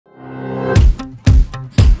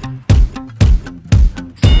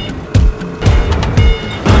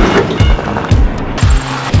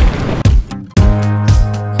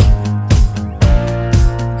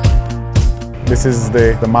This is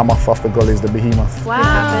the mammoth of the gullies, the behemoth. Wow,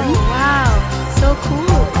 wow, so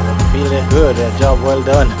cool. Feeling good, a job well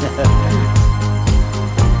done.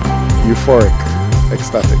 Euphoric,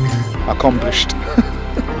 ecstatic, accomplished.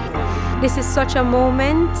 This is such a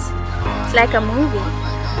moment. It's like a movie.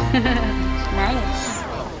 Nice.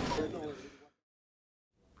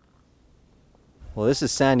 Well, this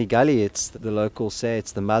is Sandy Gully. It's the locals say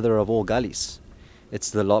it's the mother of all gullies. It's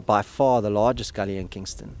by far the largest gully in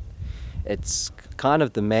Kingston. It's kind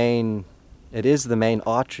of the main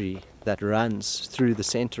artery that runs through the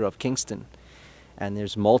center of Kingston, and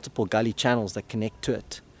there's multiple gully channels that connect to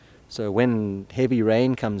it. So when heavy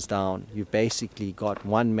rain comes down, you've basically got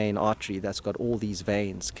one main artery that's got all these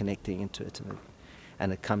veins connecting into it,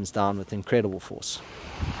 and it comes down with incredible force.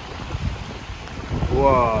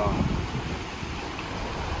 Wow.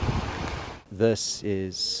 This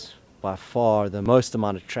is by far the most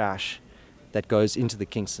amount of trash that goes into the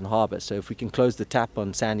Kingston Harbour. So if we can close the tap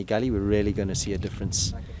on Sandy Gully, we're really going to see a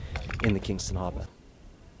difference in the Kingston Harbour.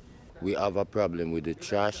 We have a problem with the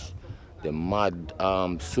trash, the mud,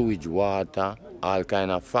 sewage water, all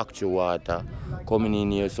kind of factory water coming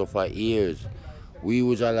in here. So for years, we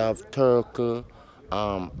usually have turtle,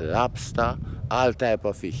 lobster, all type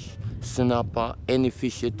of fish, snapper, any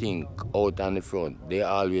fish you think out on the front, they're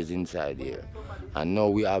always inside here. And now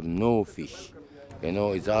we have no fish. You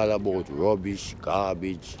know, it's all about rubbish,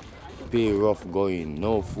 garbage, pay rough going,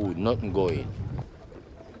 no food, nothing going.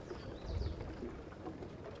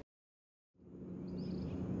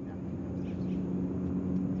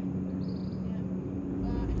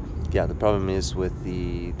 Yeah, the problem is with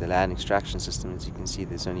the land extraction system, as you can see,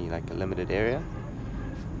 there's only like a limited area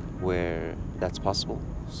where that's possible.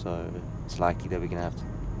 So it's likely that we're going to have to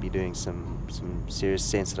be doing some serious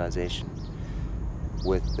sensitization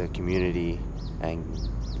with the community and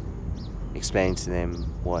explain to them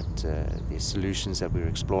what the solutions that we're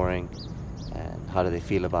exploring and how do they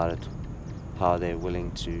feel about it, how they're willing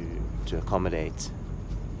to accommodate.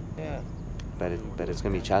 Yeah. But it's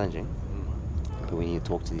going to be challenging. But we need to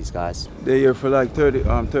talk to these guys. They're here for like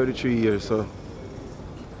 33 years, so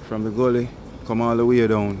from the gully, come all the way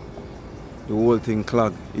down, the whole thing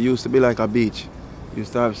clogged. It used to be like a beach.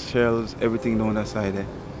 Used to have shells, everything down that side there.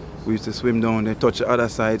 We used to swim down there, touch the other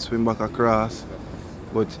side, swim back across.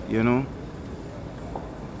 But, you know,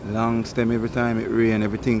 long stem every time it rain,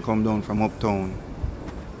 everything come down from uptown.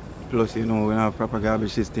 Plus, you know, we have proper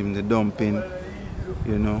garbage system, the dumping,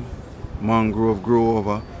 you know, mangrove grow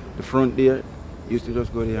over. The front there, used to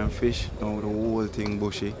just go there and fish. Now the whole thing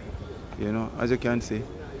bushy, you know, as you can see.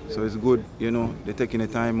 So it's good, you know, they're taking the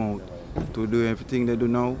time out to do everything they do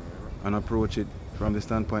now and approach it from the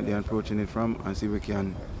standpoint they're approaching it from, and see if we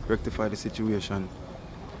can rectify the situation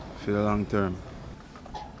for the long term.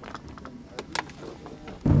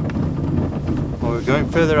 Well, we're going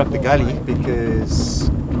further up the gully because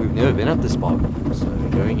we've never been up this far. So we're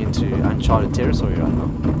going into uncharted territory right now,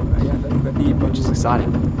 which is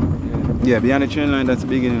exciting. Yeah, behind the train line, that's the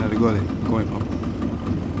beginning of the gully, going up.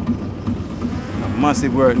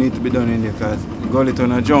 Massive work needs to be done in there because the gully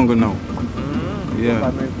turn a jungle now.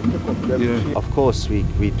 Yeah. Yeah. Of course, we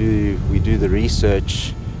do the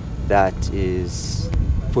research that is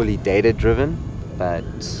fully data driven, but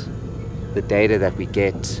the data that we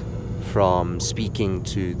get from speaking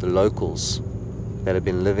to the locals that have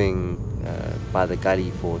been living by the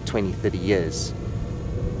gully for 20-30 years,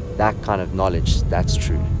 that kind of knowledge, that's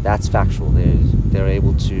true, that's factual. They're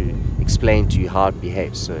able to explain to you how it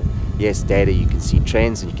behaves. So yes, data, you can see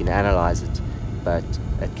trends and you can analyze it, but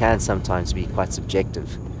it can sometimes be quite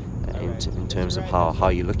subjective in terms of how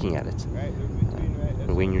you're looking at it.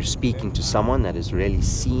 But when you're speaking to someone that has really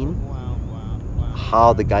seen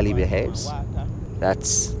how the gully behaves,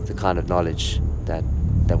 that's the kind of knowledge that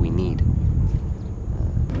we need.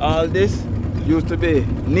 All this used to be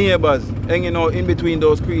neighbors hanging out in between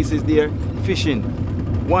those creases there, fishing.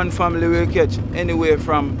 One family will catch anywhere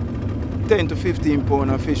from 10 to 15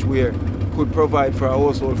 pounds of fish where could provide for a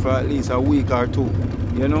household for at least a week or two,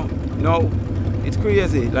 you know? Now, it's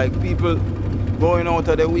crazy, like people going out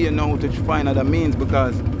of their way now to find other means,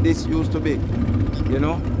 because this used to be, you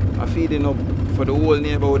know, a feeding up for the whole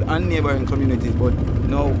neighborhood and neighboring communities, but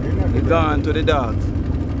now it's gone to the dogs,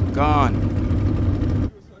 gone.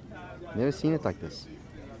 Never seen it like this.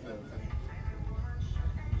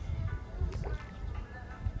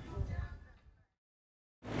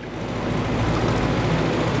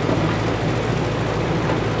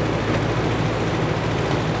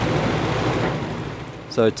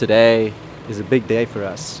 So today is a big day for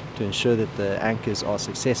us to ensure that the anchors are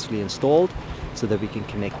successfully installed so that we can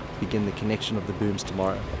begin the connection of the booms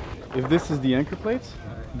tomorrow. If this is the anchor plates,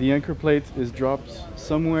 The anchor plate is dropped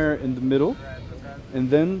somewhere in the middle, and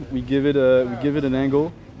then we give it an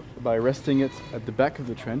angle by resting it at the back of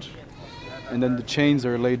the trench, and then the chains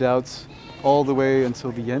are laid out all the way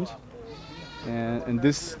until the end, and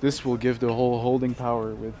this will give the whole holding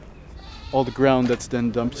power with all the ground that's then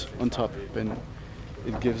dumped on top, and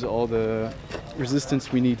it gives all the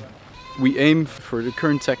resistance we need. We aim for the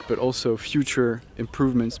current tech, but also future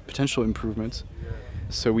improvements, potential improvements.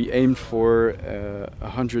 So we aim for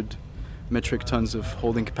 100 metric tons of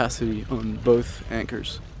holding capacity on both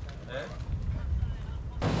anchors.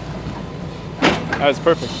 That's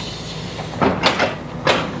perfect.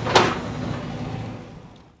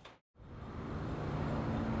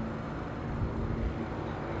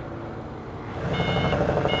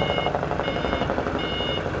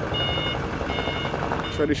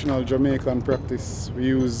 Traditional Jamaican practice, we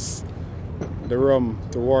use the rum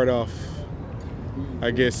to ward off,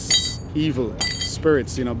 I guess, evil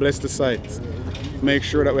spirits, bless the site, make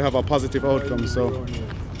sure that we have a positive outcome. So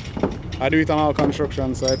I do it on all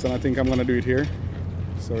construction sites, and I think I'm gonna do it here.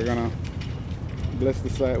 So we're gonna bless the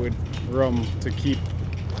site with rum to keep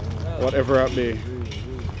whatever at bay.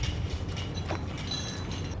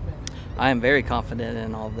 I am very confident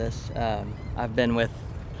in all this. I've been with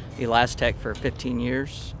Elastec for 15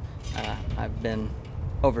 years. I've been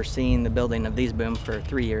overseeing the building of these booms for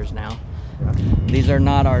 3 years now. These are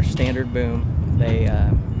not our standard boom. They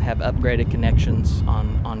have upgraded connections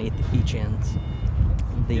on each end.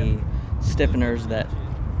 The stiffeners that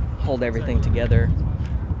hold everything together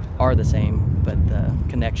are the same, but the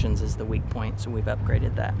connections is the weak point, so we've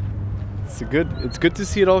upgraded that. It's good to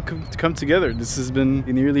see it all come together. This has been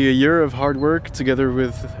nearly a year of hard work together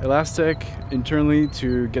with Elastec internally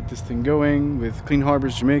to get this thing going, with Clean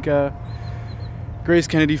Harbours Jamaica,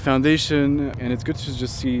 GraceKennedy Foundation, and it's good to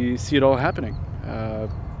just see it all happening.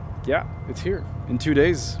 Yeah, it's here. In 2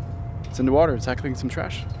 days, it's in the water, tackling some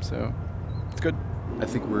trash, so it's good. I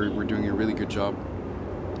think we're doing a really good job.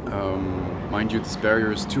 Mind you, this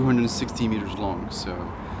barrier is 260 meters long, so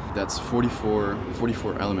that's 44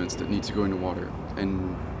 elements that need to go in the water,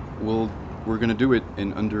 and we're gonna do it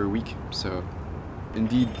in under a week. So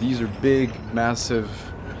indeed, these are big, massive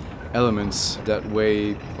elements that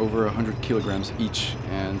weigh over 100 kilograms each,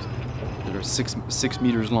 and they're 6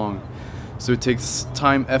 meters long. So it takes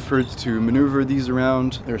time, effort to maneuver these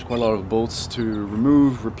around. There's quite a lot of bolts to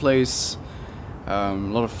remove, replace, a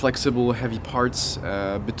lot of flexible, heavy parts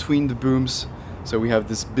between the booms. So we have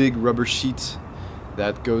this big rubber sheet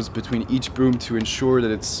that goes between each boom to ensure that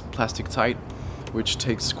it's plastic tight, which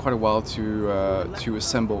takes quite a while to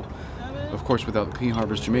assemble. Of course, without Clean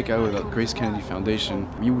Harbours Jamaica, without GraceKennedy Foundation,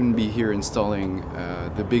 we wouldn't be here installing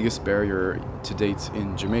the biggest barrier to date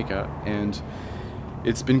in Jamaica. And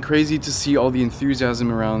it's been crazy to see all the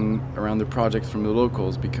enthusiasm around the project from the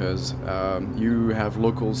locals, because you have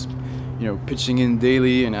locals, pitching in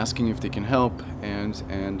daily and asking if they can help, and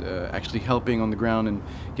actually helping on the ground and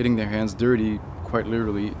getting their hands dirty, quite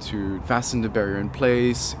literally, to fasten the barrier in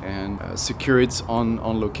place and secure it on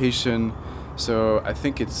location. So I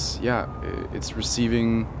think it's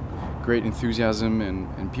receiving great enthusiasm,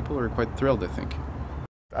 and people are quite thrilled, I think.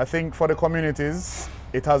 I think for the communities,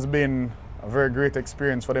 it has been a very great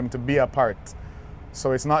experience for them to be a part.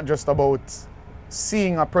 So it's not just about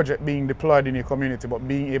seeing a project being deployed in your community, but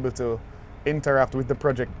being able to interact with the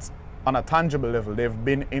project on a tangible level. They've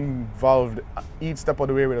been involved each step of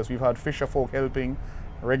the way with us. We've had fisher folk helping,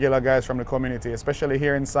 regular guys from the community, especially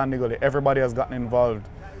here in Sandy Gully. Everybody has gotten involved.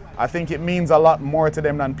 I think it means a lot more to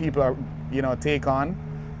them than people are, take on.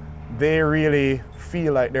 They really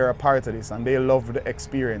feel like they're a part of this, and they love the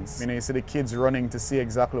experience. You see the kids running to see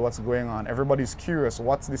exactly what's going on. Everybody's curious,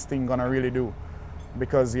 what's this thing gonna really do?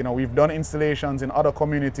 Because we've done installations in other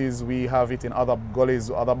communities, we have it in other gullies,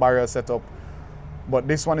 other barriers set up. But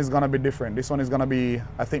this one is gonna be different. This one is gonna be,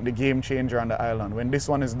 I think, the game changer on the island. When this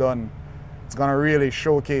one is done, it's gonna really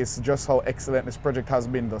showcase just how excellent this project has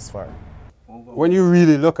been thus far. When you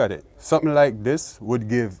really look at it, something like this would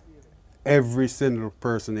give every single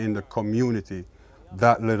person in the community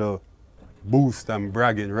that little boost and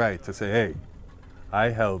bragging right to say, hey, I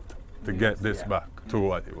helped to get this back to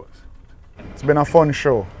what it was. It's been a fun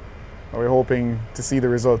show. We're hoping to see the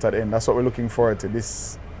result at the end. That's what we're looking forward to,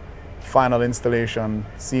 this final installation,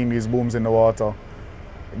 seeing these booms in the water,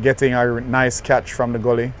 getting a nice catch from the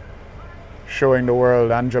gully, showing the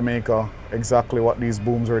world and Jamaica exactly what these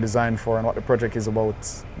booms were designed for and what the project is about.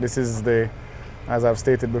 This is as I've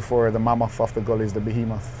stated before, the mammoth of the gullies, the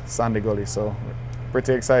behemoth, Sandy Gully. So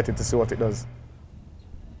pretty excited to see what it does.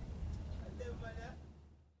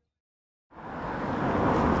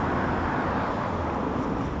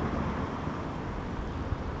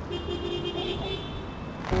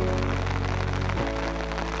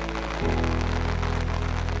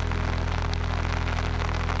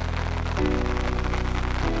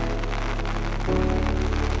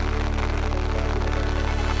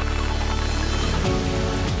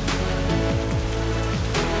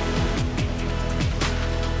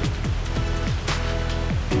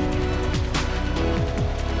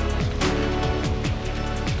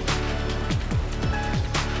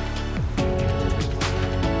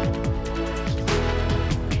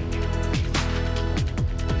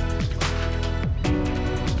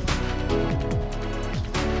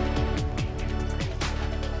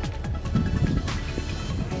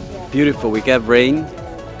 beautiful. We get rain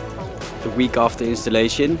the week after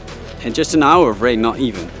installation, and just an hour of rain, not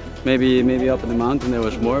even. Maybe up in the mountain there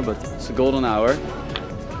was more, but it's a golden hour.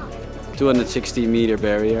 260-meter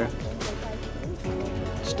barrier,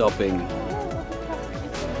 stopping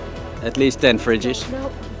at least 10 fridges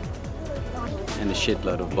and a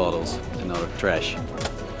shitload of bottles and other trash.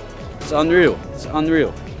 It's unreal. It's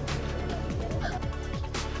unreal.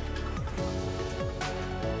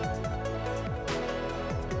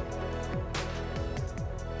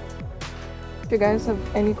 If you guys have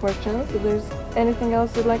any questions, if there's anything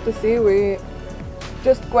else you'd like to see, we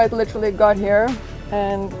just quite literally got here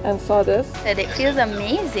and saw this. And it feels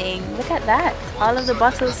amazing. Look at that. All of the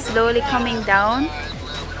bottles slowly coming down.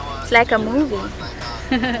 It's like a movie.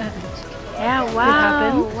 Yeah,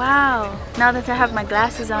 wow, wow. Now that I have my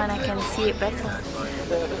glasses on, I can see it better.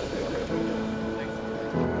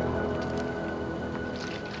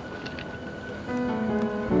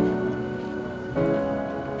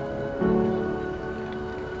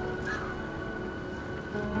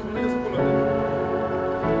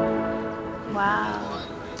 Wow.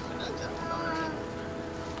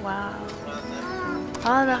 Wow.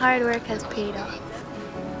 All the hard work has paid off.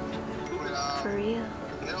 For real.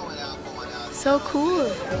 So cool.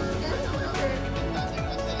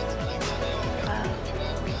 Wow.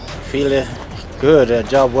 Feel good, a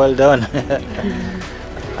job well done.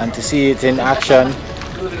 And to see it in action,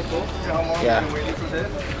 yeah,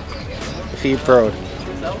 I feel proud.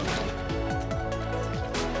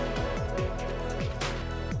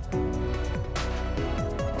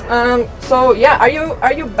 So yeah,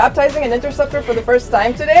 are you baptizing an Interceptor for the first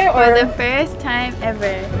time today, or for the first time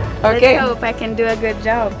ever? Okay. Let's hope I can do a good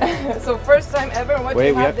job. So first time ever. What Wait, do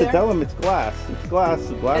you we have there? to tell them it's glass. It's glass.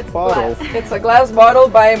 A glass It's bottle. glass. It's a glass bottle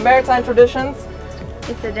by Maritime Traditions.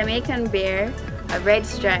 It's a Jamaican beer, a red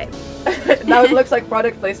stripe. Now it looks like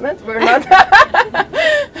product placement. We're not.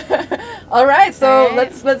 All right, so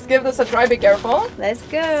let's give this a try. Be careful. Let's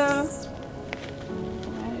go.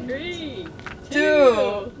 3,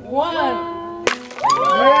 2, 1.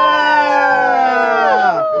 Yeah!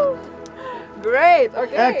 Great.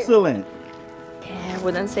 Okay. Excellent. I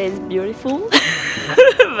wouldn't say it's beautiful,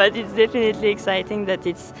 but it's definitely exciting that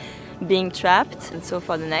it's being trapped. And so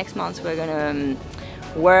for the next months, we're going to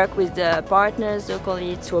work with the partners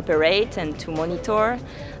locally to operate and to monitor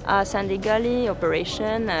Sandy Gully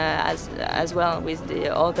operation, as well with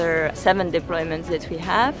the other 7 deployments that we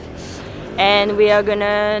have. And we are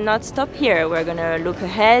gonna not stop here. We're gonna look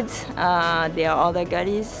ahead. There are other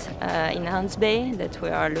gullies in Hans Bay that we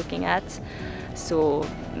are looking at. So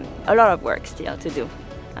a lot of work still to do.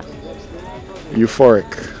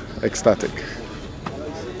 Euphoric, ecstatic,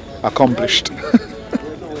 accomplished.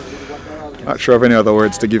 Not sure of any other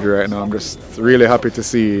words to give you right now. I'm just really happy to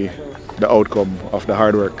see the outcome of the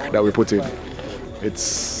hard work that we put in.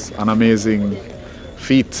 It's an amazing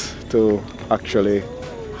feat to actually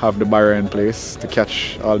have the barrier in place to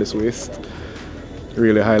catch all this waste. It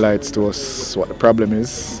really highlights to us what the problem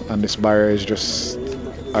is, and this barrier is just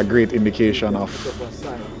a great indication of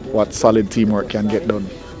what solid teamwork can get done.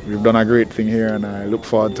 We've done a great thing here, and I look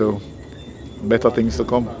forward to better things to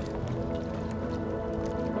come.